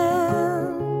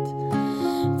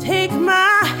 Take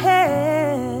my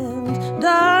hand,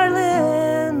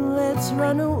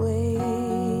 run away.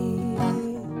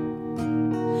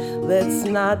 Let's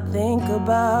not think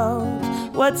about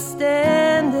what's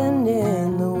standing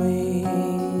in the way.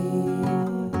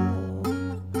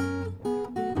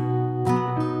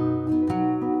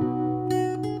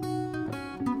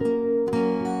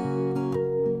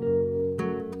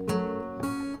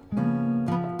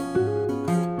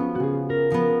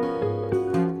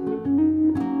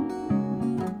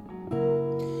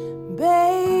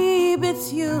 Babe,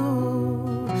 it's you.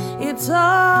 It's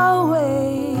always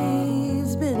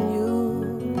been you.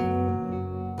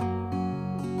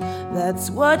 That's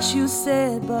what you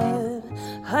said, but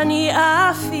honey,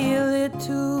 I feel it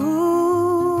too.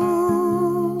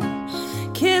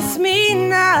 Kiss me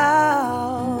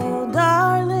now,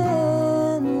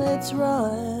 darling, let's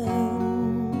run.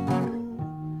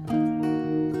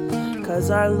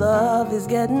 'Cause our love is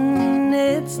getting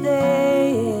its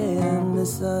day in the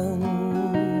sun.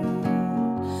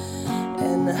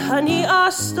 And honey,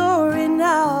 our story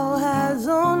now has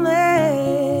only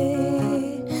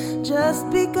just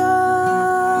begun.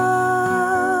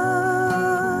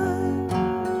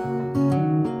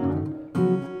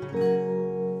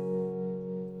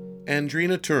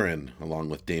 Andrina Turin, along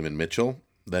with Damon Mitchell.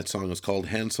 That song is called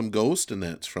Handsome Ghost, and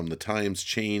that's from the Times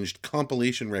Changed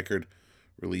compilation record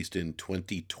released in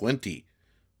 2020,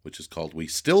 which is called We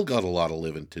Still Got a Lot of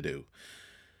Living to Do.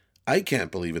 I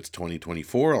can't believe it's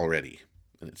 2024 already,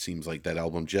 and it seems like that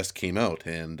album just came out,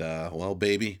 and, well,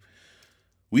 baby,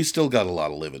 we still got a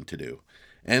lot of living to do.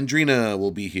 Andrina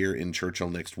will be here in Churchill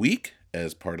next week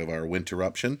as part of our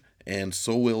Winterruption, and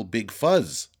so will Big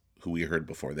Fuzz, who we heard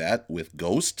before that, with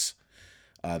Ghosts.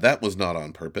 That was not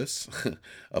on purpose.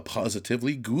 A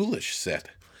positively ghoulish set.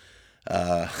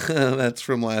 That's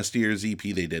from last year's EP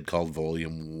they did called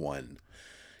Volume 1.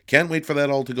 Can't wait for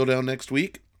that all to go down next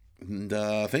week. And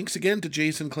thanks again to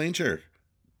Jason Klainchar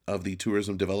of the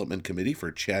Tourism Development Committee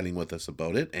for chatting with us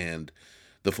about it and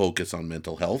the focus on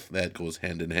mental health that goes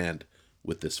hand in hand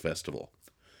with this festival.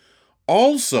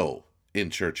 Also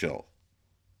in Churchill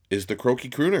is the Croaky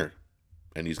Crooner,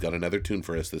 and he's got another tune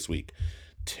for us this week.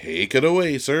 Take it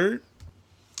away, sir.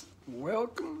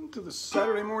 Welcome to the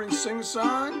Saturday morning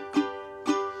sing-song.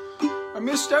 I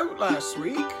missed out last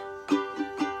week.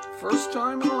 First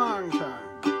time in a long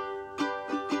time.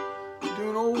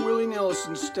 Doing old Willie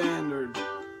Nelson standard.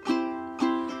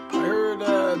 I heard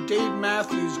Dave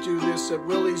Matthews do this at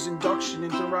Willie's induction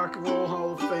into Rock and Roll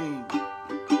Hall of Fame.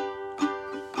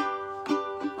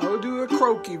 I'll do a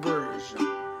croaky version.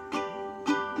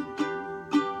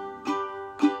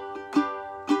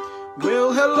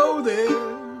 Well, hello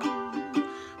there.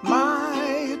 My,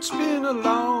 it's been a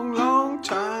long, long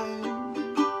time.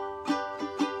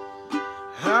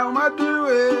 How am I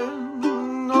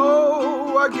doing?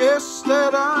 Oh, I guess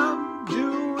that I'm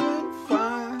doing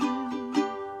fine.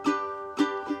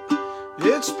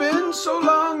 It's been so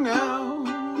long now,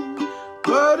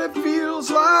 but it feels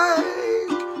like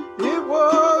it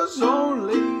was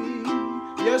only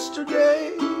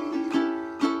yesterday.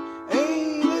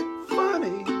 Ain't it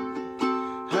funny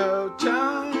how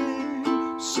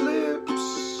time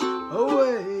slips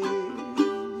away?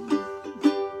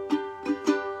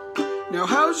 Now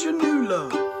how's your new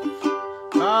love?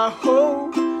 I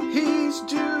hope he's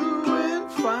doing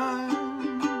fine.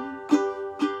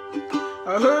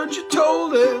 I heard you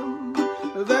told him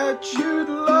that you'd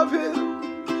love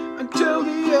him until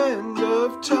the end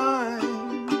of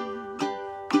time.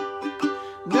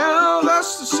 Now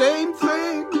that's the same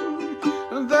thing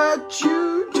that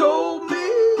you told me.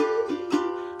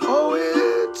 Oh,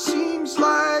 it seems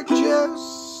like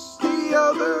just the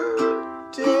other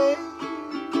day.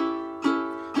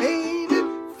 Ain't it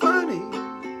funny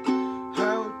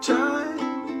how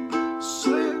time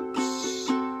slips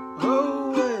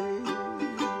away?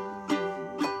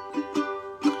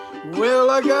 Well,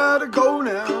 I gotta go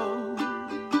now.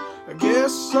 I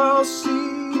guess I'll see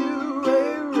you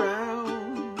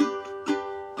around.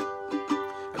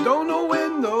 I don't know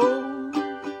when though,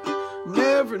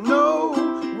 never know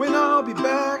when I'll be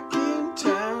back in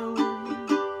town.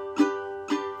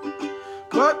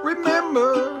 But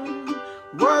remember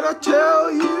what I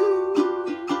tell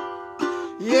you,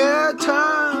 yeah,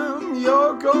 time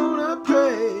you're gonna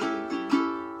pay.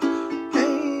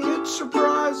 Ain't it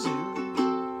surprising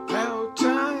how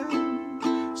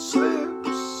time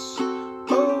slips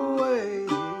away?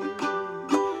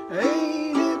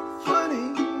 Ain't it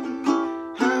funny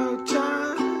how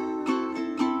time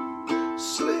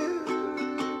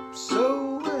slips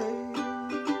away?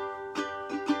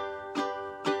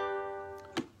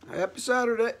 Happy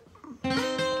Saturday.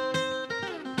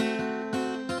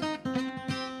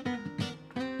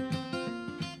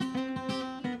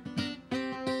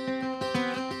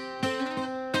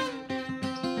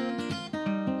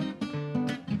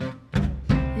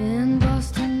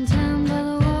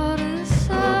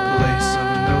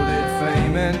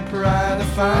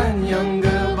 fine young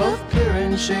girl, both pure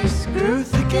and chaste, grew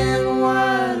thick and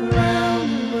wide round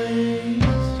the waist.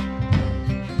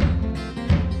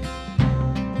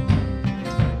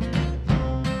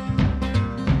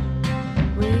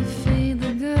 We feed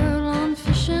the girl on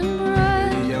fish and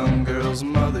bread. The young girl's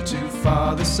mother to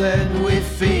father said, we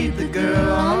feed the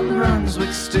girl on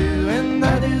Brunswick stew, and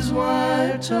that is why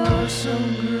her torso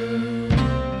grew.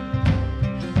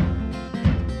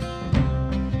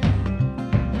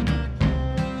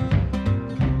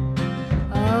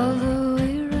 Although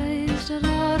we raised her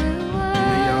daughter well,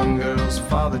 The young girl's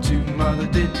father to mother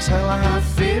did tell her, I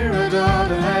fear her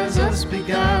daughter has us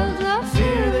beguiled, I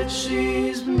fear that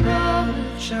she's been brought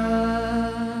a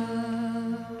child.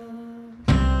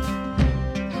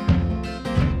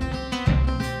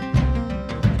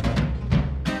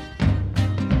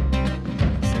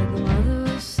 said the mother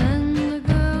will send the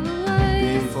girl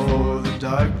away. Before the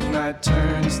dark night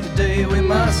turns to day, we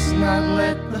must not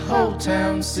let the whole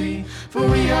town see, for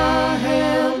we are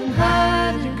held in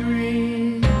high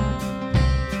degree.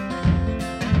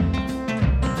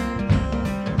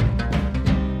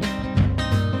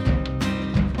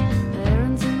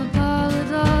 Parents in the parlor,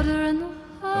 daughter in the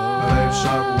hall. Their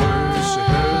sharp words, she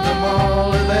heard them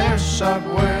all. Their sharp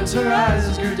words, her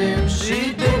eyes grew dim.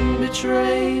 She'd been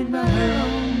betrayed by her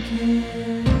own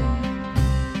kin.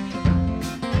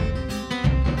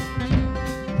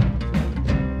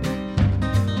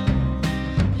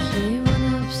 She went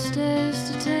upstairs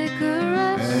to take a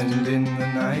rest. And in the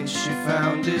night she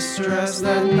found distress.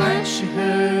 That night she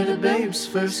heard a babe's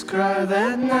first cry.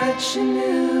 That night she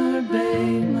knew her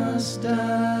babe must die.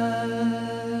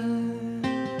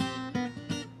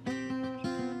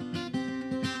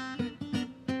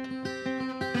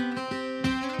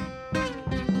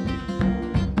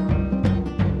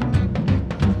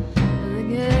 The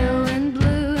gale wind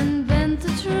blew and bent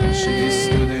the tree. She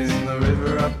stood in the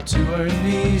river up to her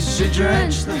knees. She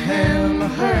drenched the hem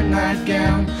of her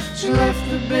nightgown. She left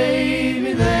the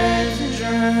baby there to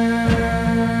drown.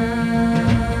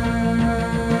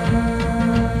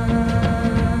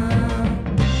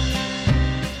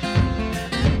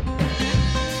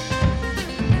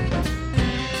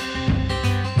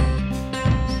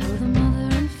 So the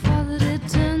mother and father did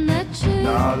turn their cheeks.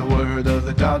 Not a word of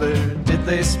the daughter did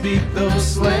they speak, though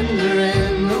slender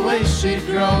in the way she'd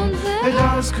grown. Her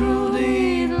daughter's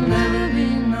cruelty will never be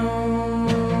known.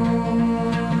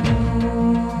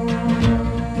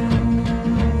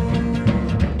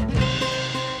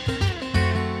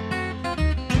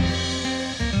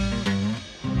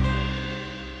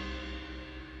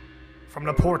 From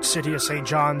the port city of St.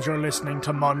 John's, you're listening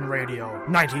to Mun Radio,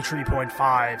 93.5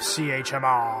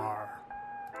 CHMR.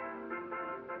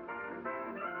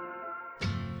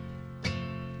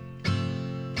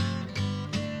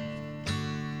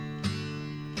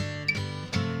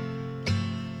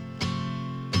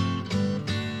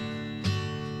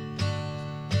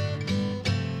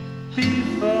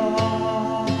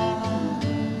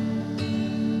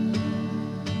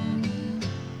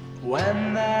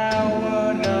 When there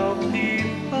were no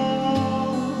people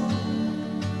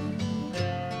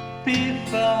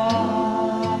before,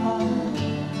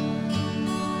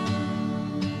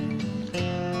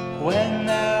 when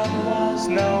there was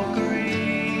no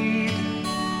greed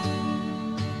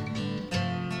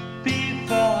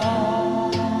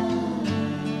before,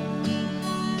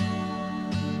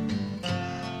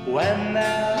 when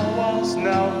there was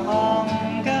no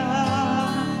hunger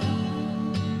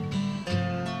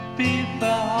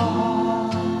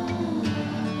before,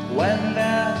 when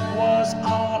there was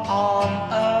all on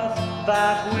earth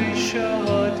that we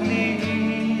should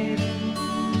need.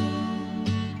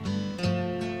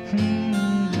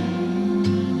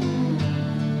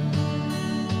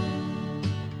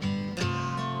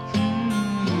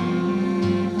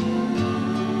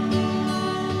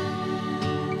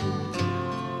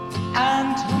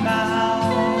 And now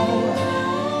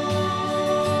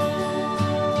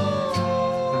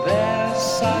there's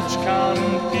such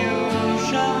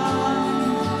confusion,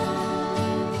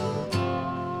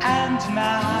 and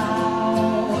now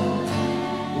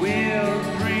we're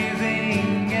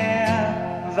breathing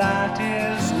air that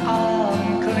is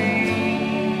unclean,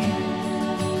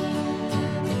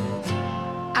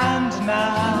 and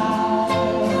now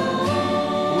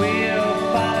we're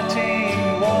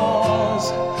fighting wars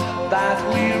that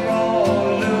we're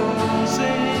all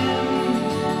losing.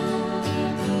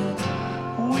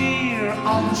 We're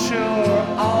unsure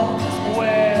of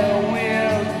where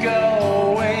we're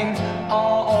going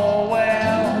or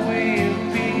where we've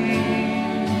been.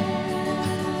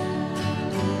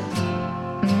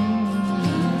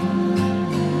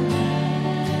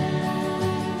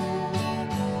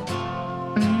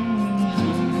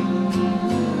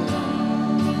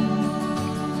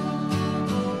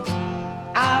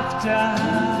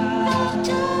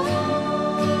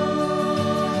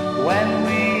 When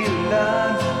we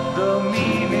learn the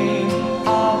meaning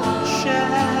of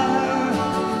share,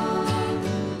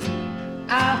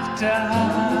 after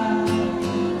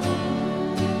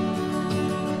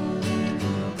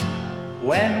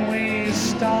when we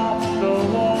stop the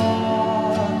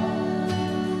war,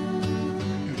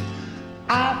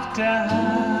 after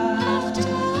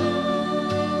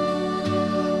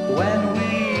when we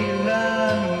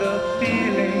learn the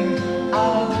feeling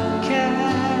of care,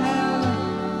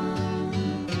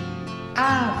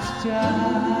 after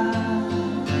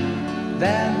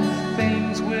then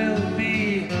things will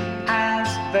be as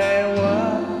they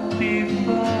were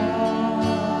before.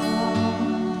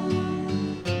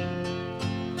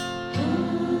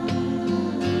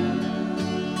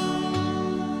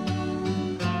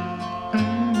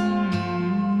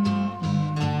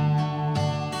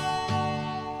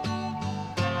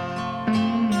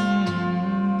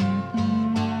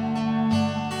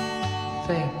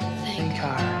 Think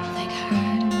hard. Think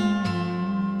hard.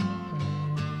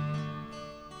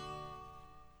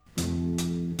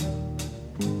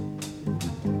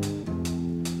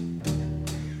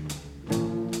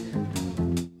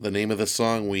 The name of the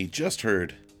song we just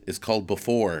heard is called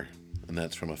Before, and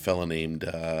that's from a fella named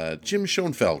Jim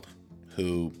Schoenfeld,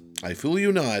 who, I fool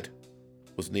you not,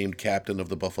 was named captain of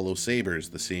the Buffalo Sabres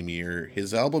the same year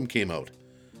his album came out.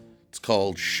 It's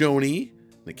called Shoney,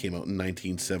 and it came out in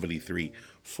 1973.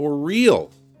 For real.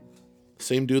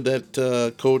 Same dude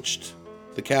that coached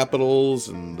the Capitals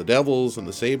and the Devils and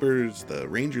the Sabres, the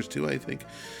Rangers too, I think.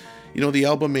 You know, the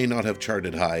album may not have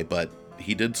charted high, but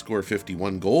he did score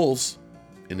 51 goals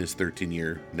in his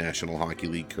 13-year National Hockey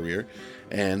League career,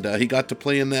 and he got to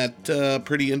play in that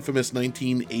pretty infamous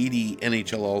 1980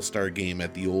 NHL All-Star game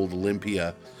at the old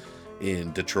Olympia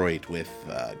in Detroit with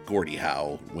Gordie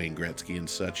Howe, Wayne Gretzky, and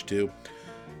such too,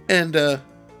 and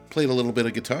played a little bit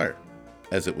of guitar,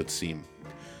 as it would seem.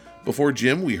 Before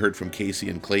Jim, we heard from Casey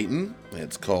and Clayton.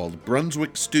 It's called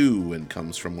Brunswick Stew and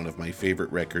comes from one of my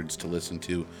favorite records to listen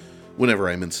to whenever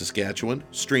I'm in Saskatchewan.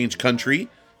 Strange Country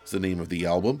is the name of the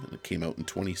album, and it came out in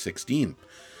 2016.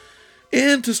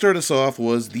 And to start us off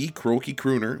was the Croaky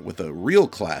Crooner with a real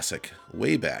classic,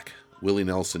 way back, Willie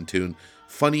Nelson tune,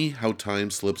 Funny How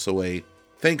Time Slips Away.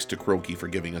 Thanks to Croaky for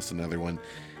giving us another one.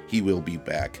 He will be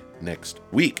back next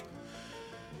week.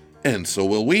 And so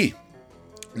will we.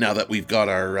 Now that we've got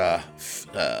our,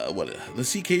 the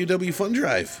CKUW Fun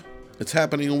Drive. It's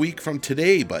happening a week from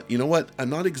today, but you know what? I'm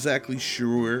not exactly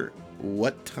sure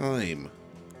what time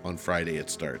on Friday it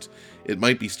starts. It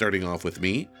might be starting off with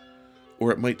me,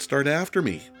 or it might start after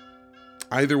me.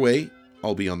 Either way,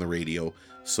 I'll be on the radio.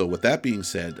 So with that being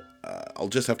said, I'll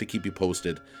just have to keep you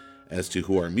posted as to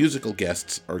who our musical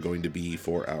guests are going to be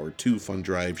for our 2 Fun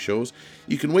Drive shows.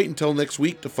 You can wait until next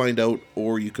week to find out,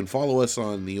 or you can follow us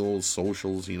on the old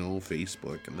socials, you know,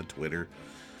 Facebook and the Twitter.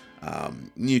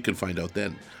 You can find out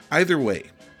then. Either way,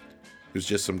 there's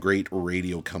just some great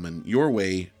radio coming your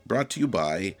way, brought to you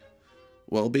by,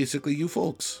 well, basically you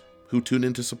folks who tune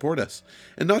in to support us.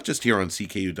 And not just here on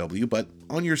CKUW, but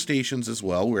on your stations as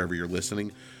well, wherever you're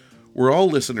listening. We're all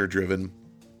listener driven,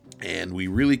 and we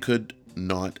really could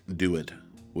not do it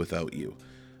without you.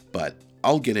 But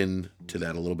I'll get into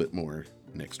that a little bit more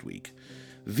next week.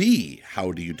 The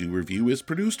How Do You Do review is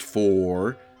produced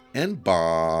for and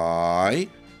by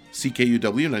CKUW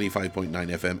 95.9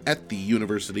 FM at the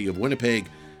University of Winnipeg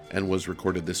and was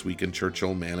recorded this week in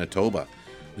Churchill, Manitoba.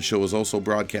 The show is also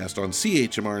broadcast on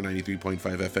CHMR 93.5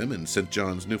 FM in St.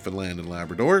 John's, Newfoundland and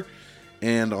Labrador,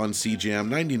 and on CJAM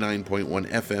 99.1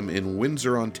 FM in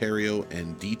Windsor, Ontario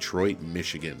and Detroit,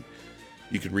 Michigan.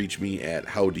 You can reach me at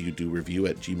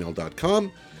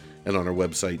howdoyoudoreview@gmail.com and on our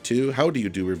website too,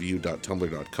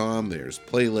 howdoyoudoreview.tumblr.com. There's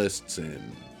playlists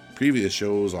and previous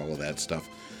shows, all of that stuff.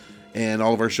 And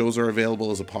all of our shows are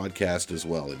available as a podcast as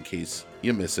well in case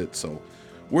you miss it. So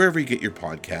wherever you get your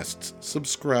podcasts,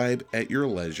 subscribe at your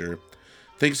leisure.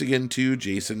 Thanks again to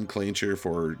Jason Klainchar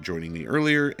for joining me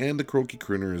earlier and the Croaky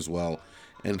Crooner as well.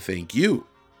 And thank you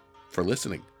for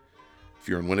listening. If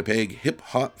you're in Winnipeg, Hip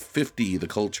Hop 50, The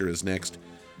Culture is next.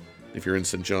 If you're in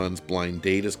St. John's, Blind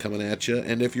Date is coming at you.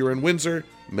 And if you're in Windsor,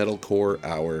 Metalcore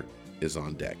Hour is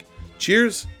on deck.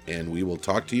 Cheers, and we will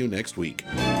talk to you next week.